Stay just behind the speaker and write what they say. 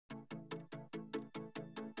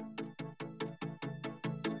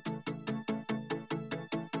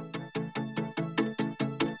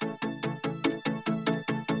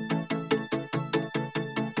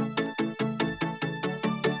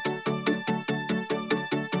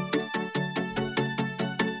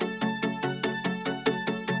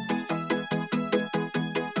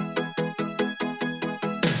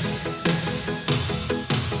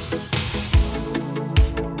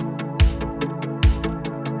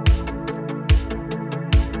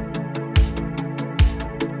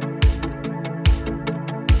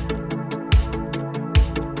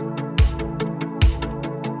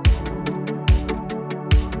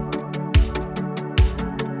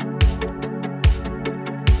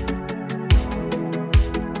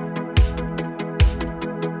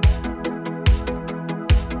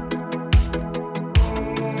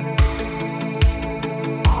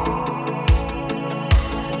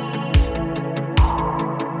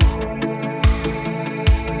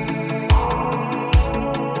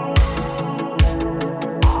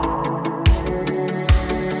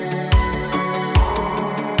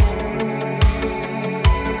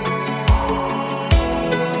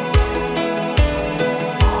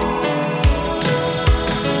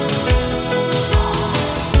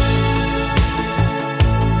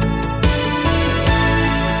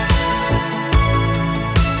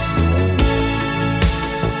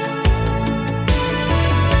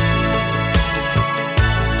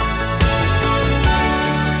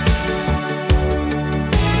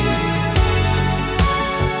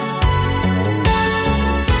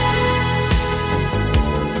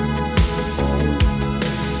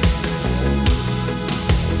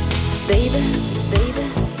Baby, baby,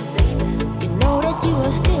 you know that you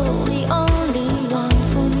are still the only one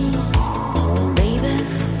for me. Baby,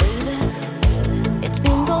 baby, it's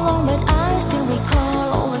been so long but I still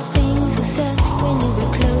recall all the things you said when you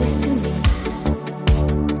were close to me.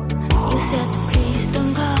 You said, please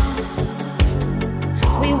don't go.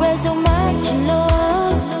 We were so much in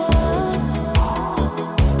love.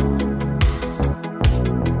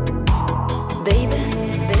 Baby,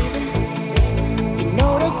 baby, you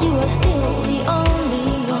know that you are still the only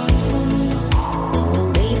one for me.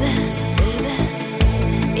 Baby, baby,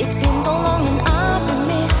 it's been so long and I've been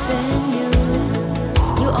missing you.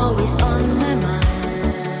 You're always on my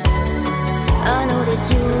mind. I know that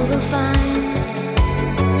you will find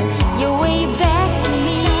your way back to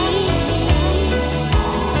me.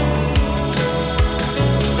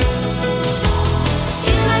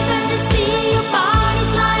 In my fantasy, your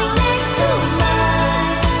body's lying next to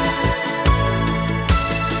mine.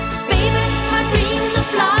 Baby, my dreams are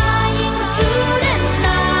flying through the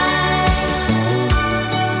night.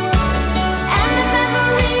 And the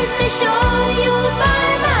memories, they show you by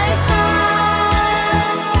my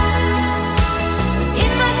side.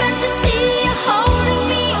 In my fantasy, you're holding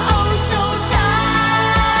me oh so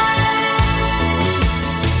tight.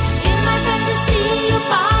 In my fantasy, your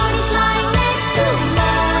body's lying next to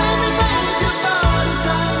mine.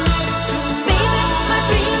 Baby, my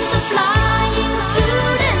dreams are flying through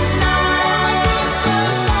the night.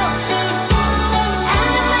 And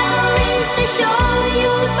the memories, they show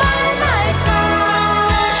you by my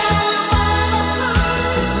side.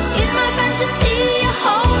 In my fantasy, you're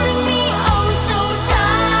holding me oh so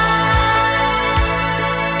tight.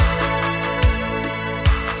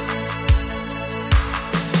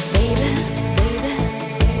 Baby, baby,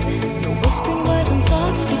 you're whispering words and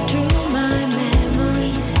softly through my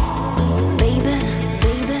memories. Baby,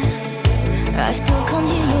 baby, I still can't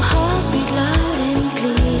hear your heartbeat loud and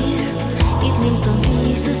clear. It means don't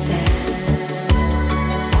be so sad.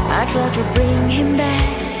 I try to bring him back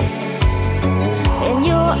in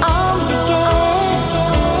your arms again.